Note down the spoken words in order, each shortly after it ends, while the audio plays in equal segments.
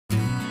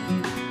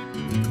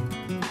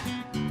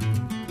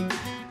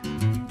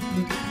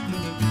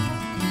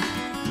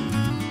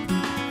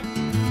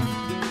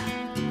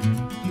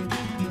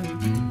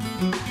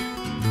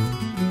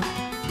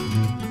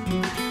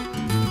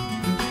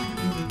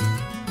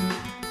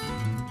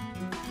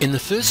In the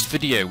first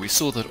video we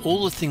saw that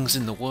all the things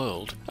in the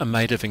world are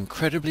made of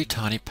incredibly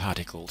tiny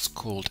particles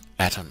called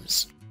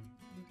atoms,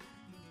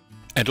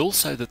 and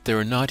also that there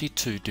are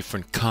 92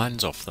 different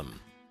kinds of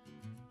them.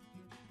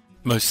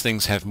 Most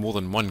things have more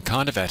than one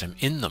kind of atom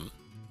in them,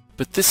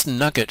 but this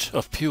nugget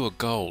of pure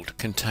gold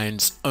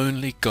contains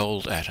only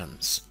gold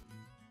atoms.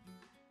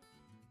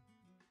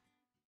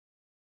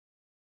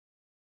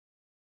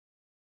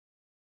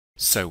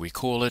 So we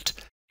call it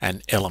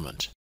an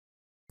element.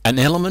 An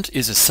element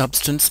is a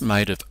substance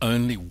made of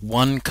only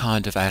one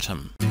kind of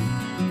atom.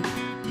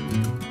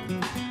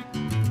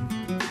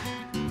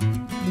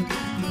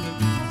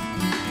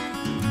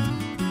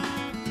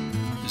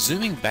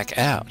 Zooming back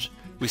out,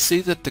 we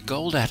see that the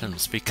gold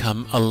atoms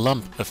become a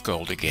lump of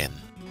gold again.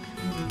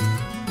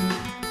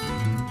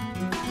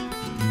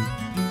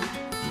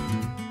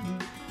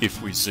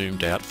 If we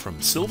zoomed out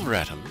from silver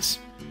atoms,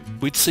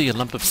 we'd see a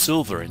lump of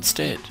silver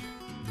instead.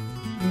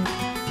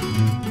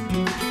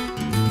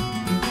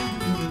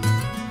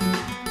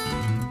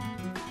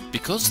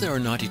 Because there are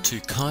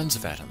 92 kinds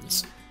of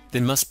atoms,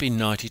 there must be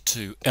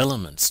 92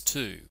 elements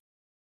too,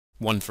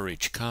 one for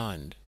each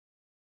kind.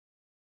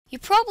 You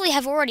probably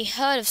have already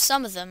heard of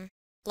some of them,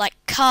 like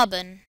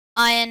carbon,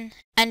 iron,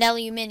 and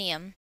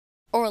aluminium,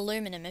 or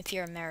aluminum if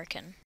you're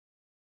American.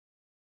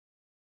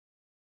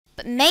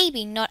 But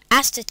maybe not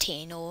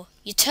astatine or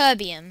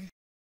ytterbium.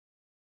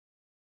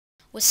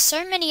 With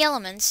so many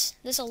elements,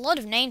 there's a lot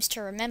of names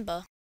to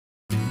remember.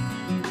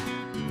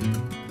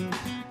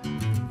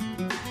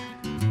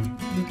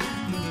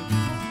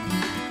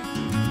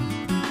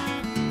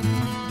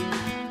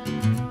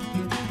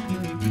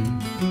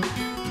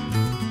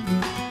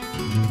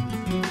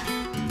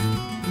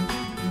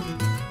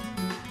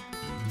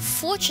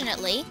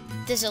 Fortunately,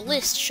 there's a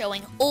list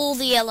showing all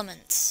the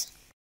elements.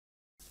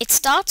 It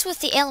starts with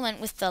the element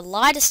with the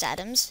lightest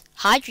atoms,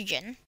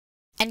 hydrogen,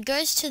 and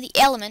goes to the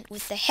element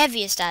with the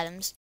heaviest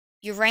atoms,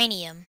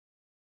 uranium.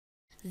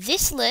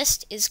 This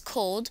list is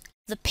called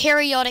the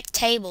periodic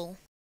table.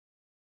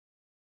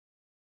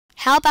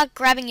 How about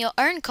grabbing your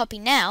own copy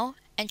now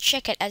and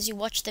check it as you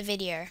watch the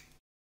video?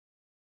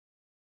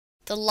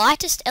 The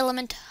lightest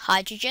element,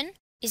 hydrogen,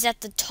 is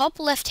at the top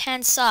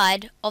left-hand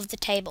side of the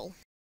table.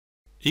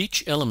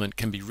 Each element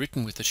can be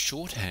written with a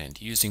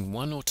shorthand using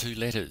one or two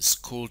letters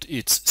called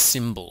its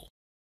symbol,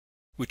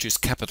 which is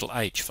capital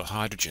H for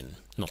hydrogen,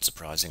 not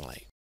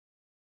surprisingly.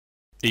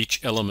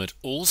 Each element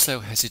also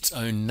has its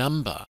own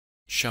number,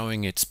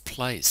 showing its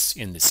place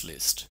in this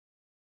list,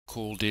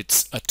 called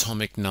its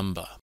atomic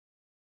number.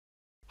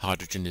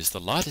 Hydrogen is the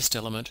lightest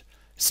element,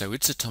 so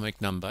its atomic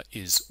number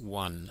is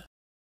 1.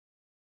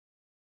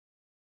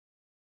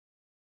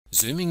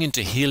 Zooming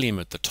into helium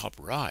at the top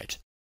right,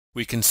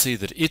 we can see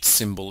that its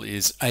symbol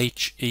is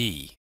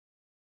He,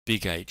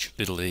 big H,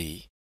 little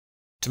e,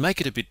 to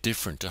make it a bit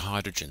different to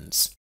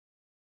hydrogen's.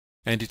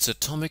 And its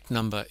atomic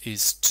number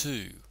is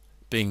 2,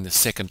 being the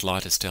second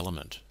lightest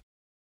element.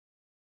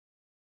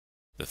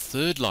 The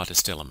third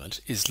lightest element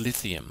is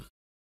lithium,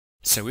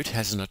 so it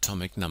has an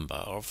atomic number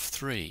of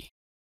 3.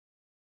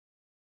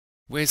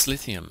 Where's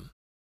lithium?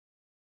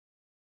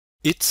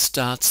 It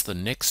starts the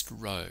next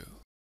row.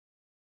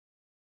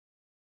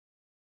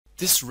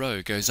 This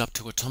row goes up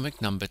to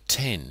atomic number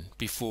 10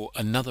 before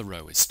another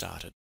row is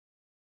started.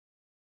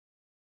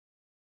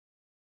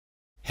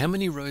 How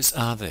many rows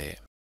are there?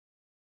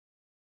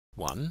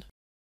 1,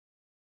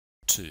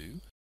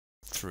 2,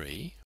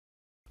 3,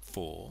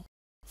 4,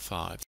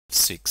 5,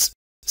 6,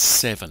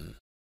 7.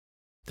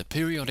 The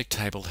periodic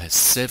table has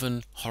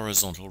 7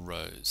 horizontal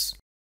rows.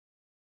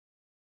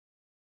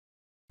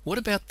 What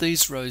about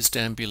these rows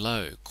down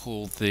below,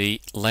 called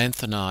the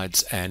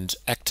lanthanides and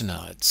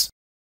actinides?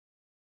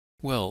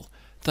 Well,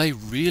 they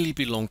really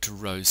belong to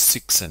rows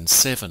 6 and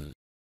 7,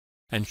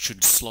 and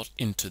should slot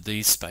into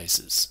these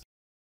spaces.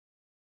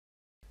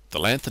 The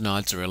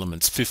lanthanides are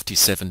elements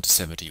 57 to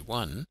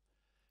 71,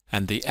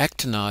 and the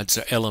actinides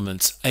are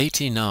elements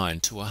 89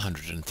 to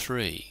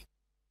 103.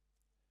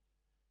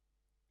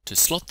 To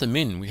slot them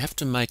in, we have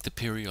to make the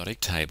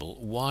periodic table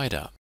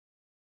wider.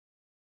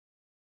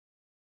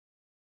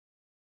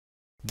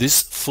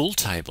 This full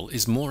table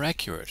is more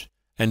accurate,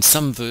 and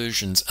some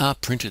versions are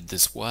printed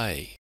this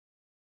way.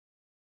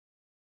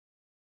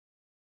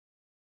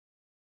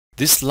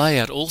 This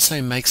layout also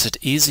makes it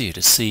easier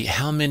to see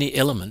how many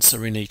elements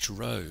are in each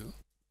row.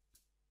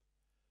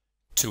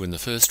 2 in the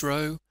first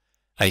row,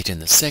 8 in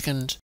the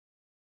second,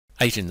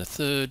 8 in the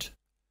third,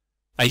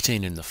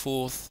 18 in the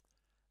fourth,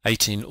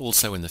 18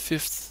 also in the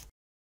fifth,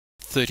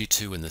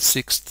 32 in the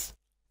sixth,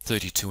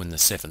 32 in the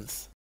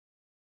seventh.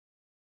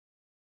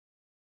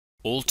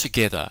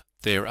 Altogether,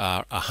 there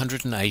are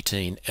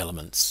 118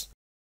 elements.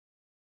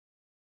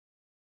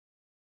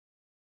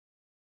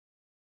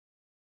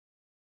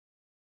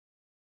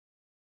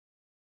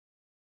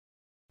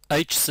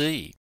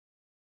 HC.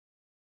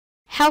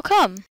 How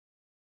come?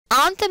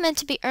 Aren't there meant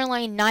to be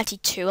only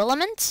 92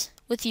 elements,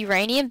 with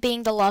uranium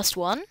being the last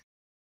one?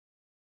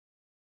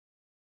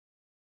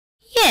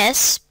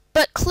 Yes,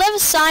 but clever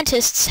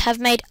scientists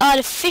have made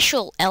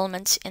artificial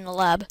elements in the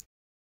lab,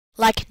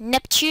 like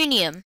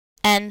neptunium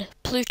and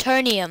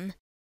plutonium,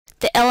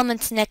 the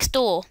elements next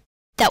door,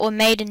 that were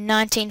made in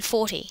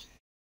 1940.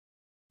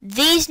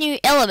 These new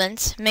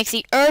elements make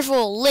the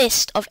overall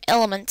list of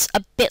elements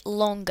a bit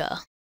longer.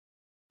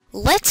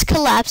 Let's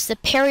collapse the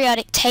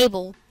periodic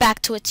table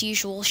back to its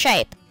usual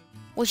shape,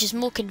 which is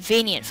more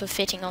convenient for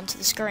fitting onto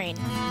the screen.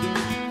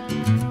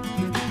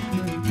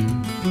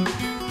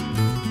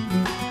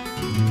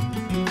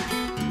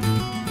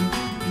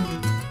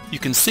 You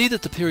can see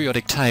that the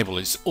periodic table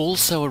is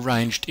also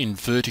arranged in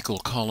vertical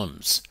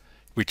columns,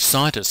 which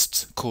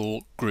scientists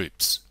call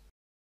groups.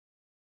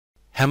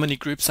 How many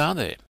groups are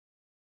there?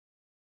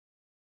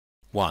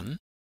 1,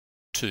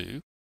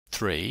 2,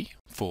 3,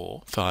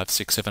 4, 5,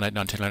 6, 7, 8,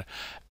 9, 10, 11,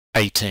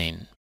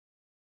 18.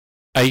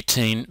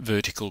 18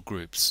 vertical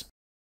groups.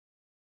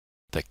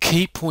 The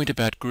key point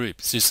about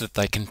groups is that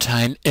they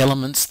contain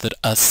elements that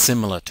are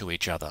similar to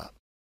each other,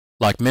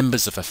 like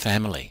members of a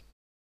family.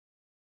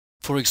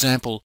 For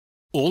example,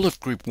 all of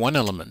group 1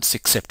 elements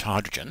except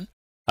hydrogen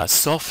are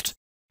soft,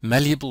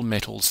 malleable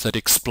metals that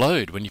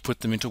explode when you put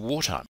them into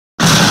water.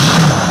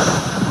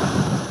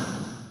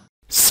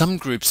 Some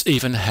groups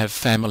even have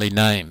family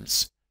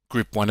names.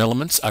 Group 1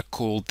 elements are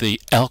called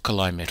the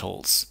alkali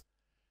metals.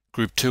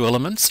 Group 2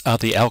 elements are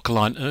the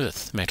alkaline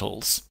earth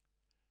metals.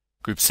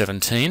 Group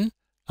 17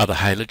 are the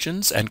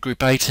halogens, and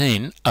Group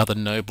 18 are the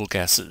noble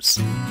gases.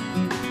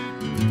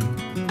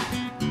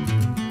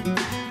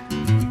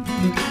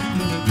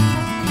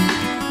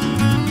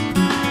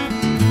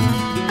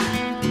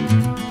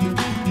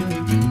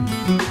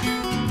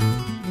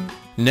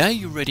 Now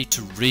you're ready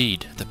to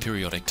read the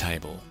periodic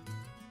table.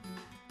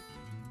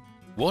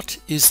 What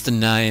is the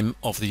name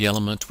of the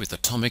element with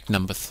atomic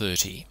number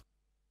 30?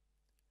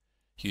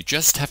 You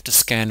just have to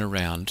scan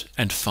around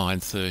and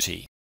find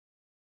 30.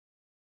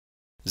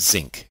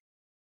 Zinc.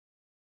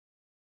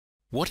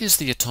 What is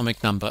the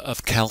atomic number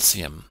of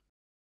calcium?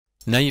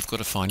 Now you've got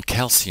to find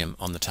calcium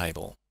on the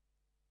table.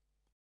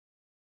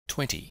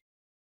 20.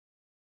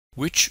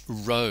 Which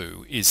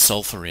row is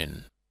sulfur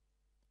in?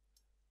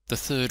 The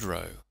 3rd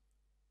row.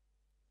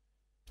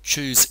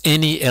 Choose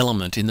any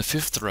element in the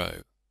 5th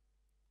row.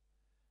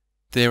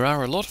 There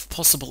are a lot of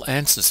possible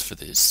answers for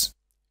this.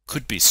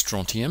 Could be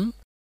strontium,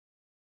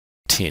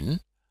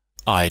 tin,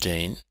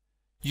 iodine.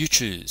 You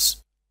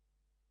choose.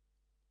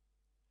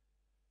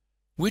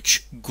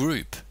 Which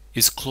group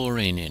is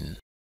chlorine in?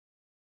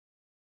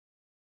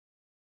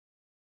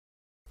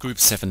 Group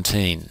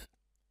 17.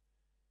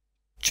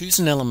 Choose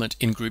an element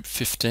in group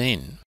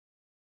 15.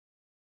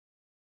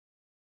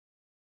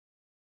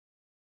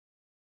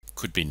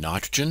 Could be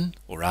nitrogen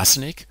or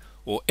arsenic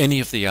or any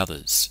of the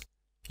others.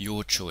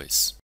 Your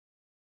choice.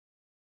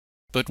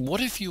 But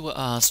what if you were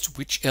asked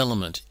which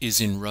element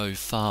is in row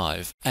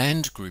 5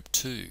 and group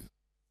 2?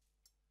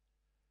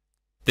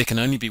 There can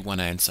only be one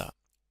answer: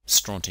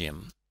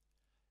 strontium.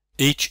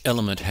 Each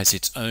element has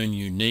its own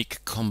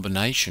unique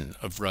combination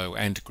of row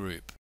and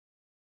group.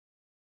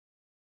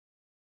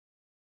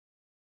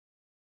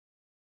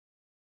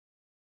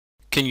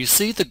 Can you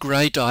see the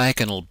grey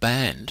diagonal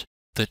band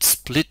that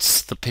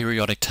splits the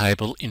periodic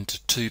table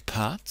into 2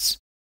 parts?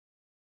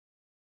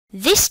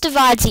 This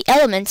divides the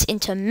elements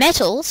into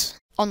metals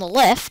on the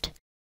left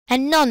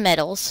and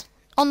non-metals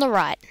on the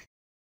right.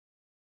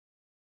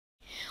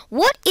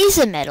 What is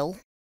a metal?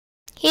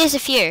 Here's a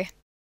few: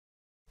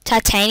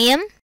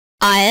 titanium,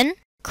 iron,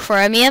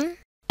 chromium,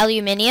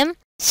 aluminium,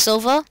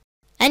 silver,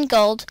 and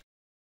gold,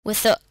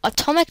 with the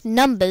atomic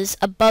numbers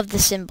above the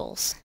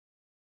symbols.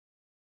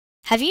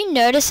 Have you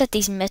noticed that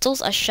these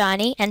metals are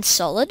shiny and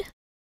solid?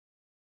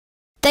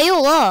 They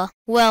all are,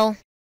 well,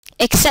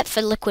 except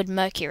for liquid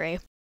mercury.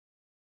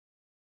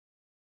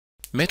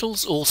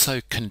 Metals also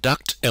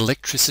conduct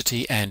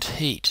electricity and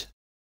heat.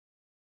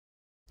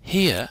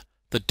 Here,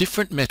 the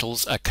different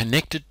metals are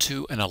connected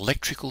to an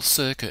electrical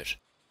circuit.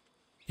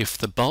 If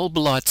the bulb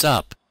lights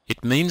up,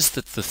 it means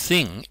that the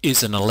thing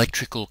is an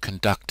electrical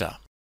conductor.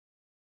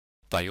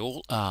 They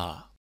all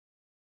are.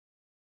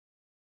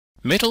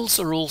 Metals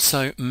are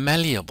also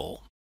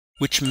malleable,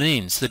 which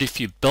means that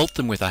if you belt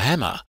them with a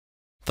hammer,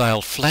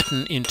 they'll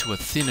flatten into a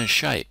thinner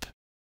shape.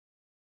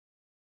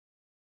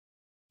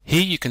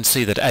 Here you can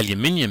see that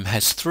aluminium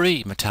has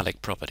 3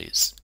 metallic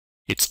properties.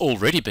 It's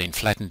already been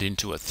flattened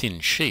into a thin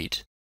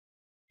sheet,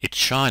 it's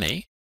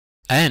shiny,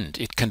 and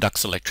it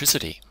conducts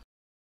electricity.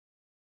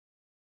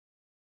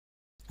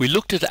 We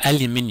looked at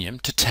aluminium,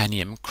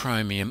 titanium,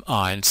 chromium,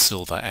 iron,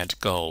 silver and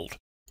gold,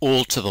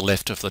 all to the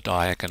left of the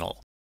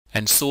diagonal,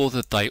 and saw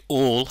that they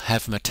all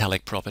have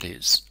metallic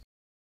properties.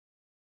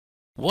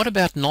 What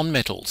about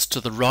nonmetals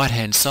to the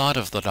right-hand side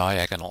of the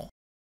diagonal?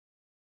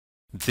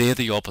 They're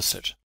the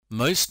opposite.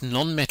 Most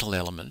nonmetal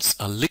elements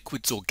are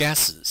liquids or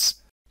gases,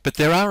 but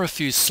there are a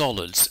few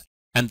solids,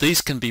 and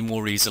these can be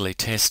more easily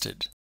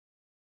tested.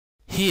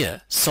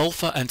 Here,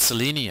 sulfur and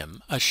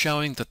selenium are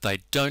showing that they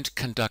don't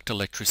conduct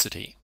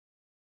electricity.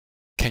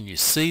 Can you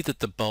see that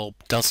the bulb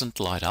doesn't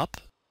light up?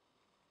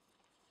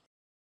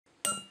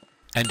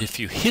 And if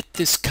you hit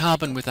this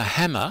carbon with a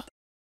hammer,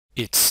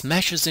 it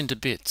smashes into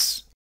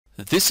bits.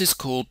 This is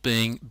called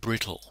being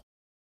brittle.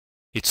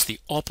 It's the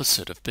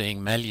opposite of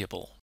being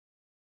malleable.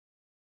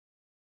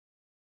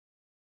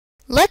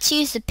 Let's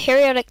use the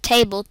periodic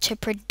table to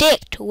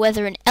predict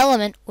whether an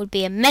element would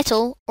be a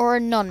metal or a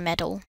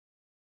non-metal.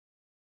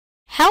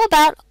 How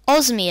about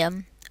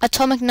osmium,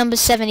 atomic number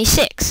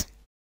 76?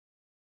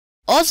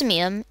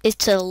 Osmium is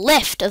to the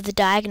left of the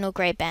diagonal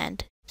grey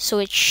band, so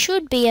it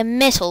should be a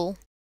metal.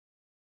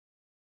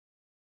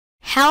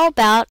 How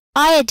about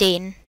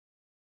iodine?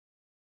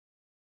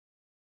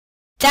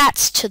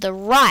 That's to the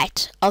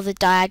right of the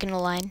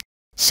diagonal line,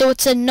 so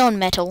it's a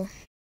non-metal.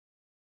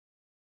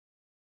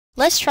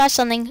 Let's try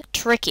something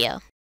trickier.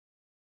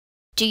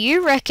 Do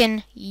you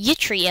reckon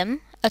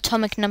yttrium,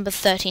 atomic number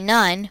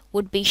 39,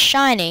 would be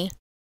shiny?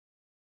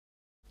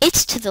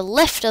 It's to the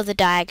left of the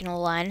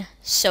diagonal line,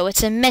 so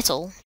it's a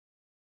metal.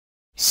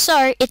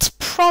 So it's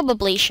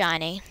probably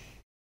shiny.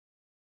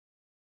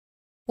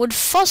 Would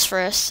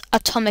phosphorus,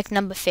 atomic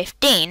number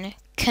 15,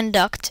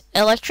 conduct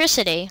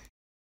electricity?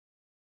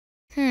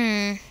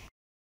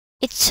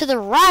 It's to the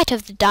right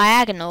of the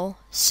diagonal,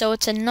 so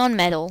it's a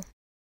non-metal.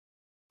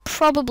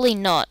 Probably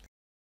not.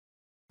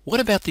 What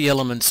about the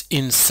elements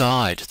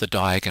inside the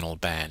diagonal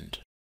band?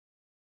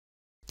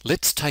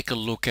 Let's take a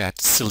look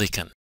at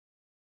silicon.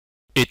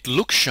 It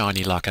looks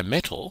shiny like a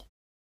metal,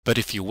 but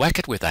if you whack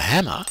it with a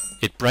hammer,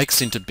 it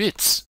breaks into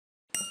bits.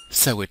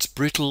 So it's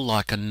brittle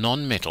like a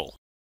non-metal.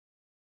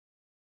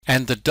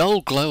 And the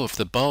dull glow of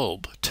the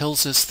bulb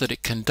tells us that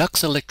it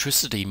conducts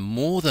electricity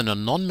more than a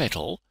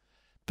non-metal,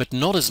 but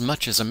not as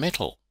much as a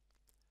metal.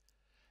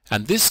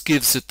 And this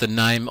gives it the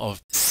name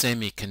of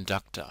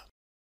semiconductor.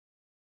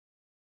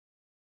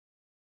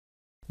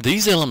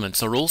 These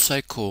elements are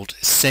also called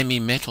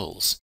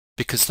semi-metals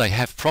because they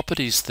have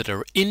properties that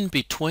are in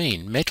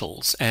between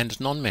metals and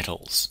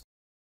non-metals.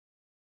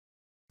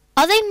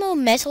 Are they more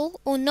metal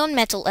or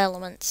non-metal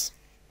elements?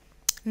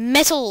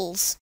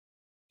 Metals!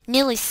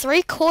 Nearly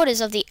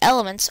 3/4 of the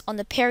elements on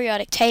the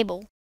periodic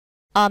table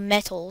are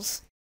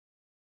metals.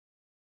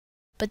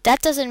 But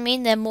that doesn't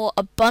mean they're more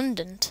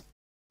abundant,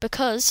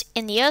 because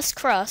in the Earth's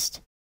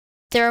crust,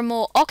 there are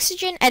more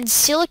oxygen and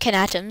silicon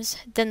atoms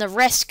than the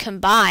rest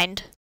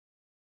combined.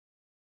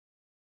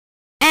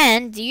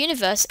 And the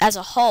universe as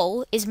a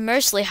whole is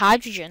mostly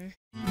hydrogen.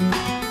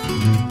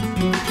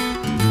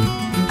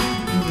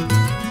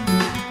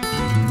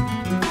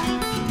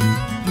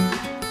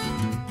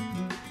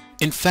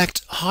 In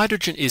fact,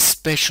 hydrogen is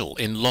special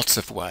in lots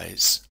of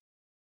ways.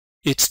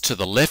 It's to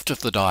the left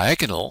of the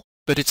diagonal,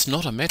 but it's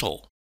not a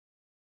metal.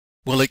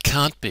 Well, it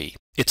can't be.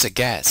 It's a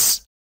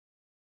gas.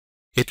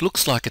 It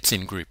looks like it's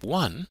in group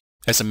 1,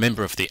 as a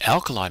member of the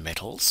alkali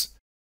metals,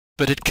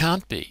 but it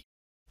can't be,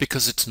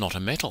 because it's not a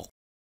metal.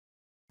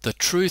 The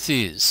truth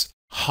is,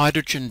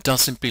 hydrogen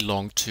doesn't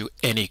belong to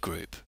any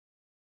group,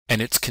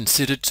 and it's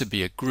considered to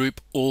be a group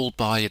all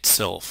by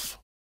itself.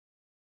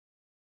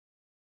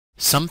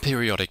 Some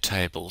periodic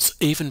tables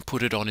even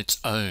put it on its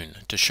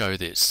own to show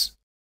this.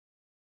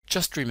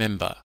 Just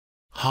remember,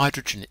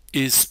 hydrogen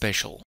is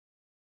special.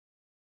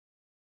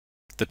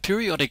 The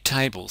periodic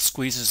table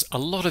squeezes a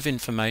lot of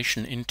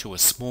information into a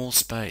small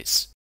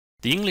space.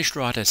 The English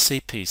writer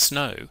C.P.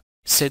 Snow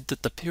said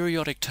that the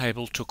periodic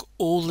table took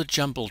all the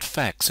jumbled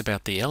facts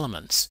about the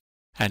elements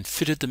and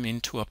fitted them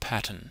into a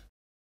pattern,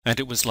 and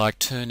it was like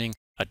turning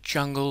a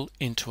jungle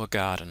into a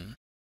garden.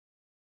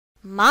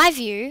 My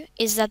view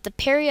is that the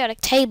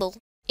periodic table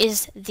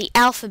is the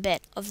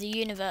alphabet of the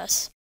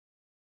universe,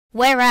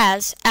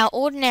 whereas our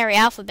ordinary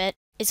alphabet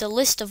is a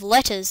list of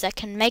letters that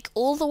can make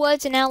all the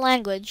words in our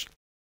language.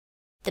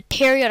 The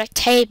periodic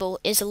table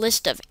is a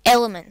list of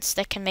elements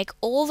that can make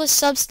all the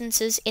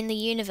substances in the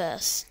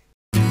universe.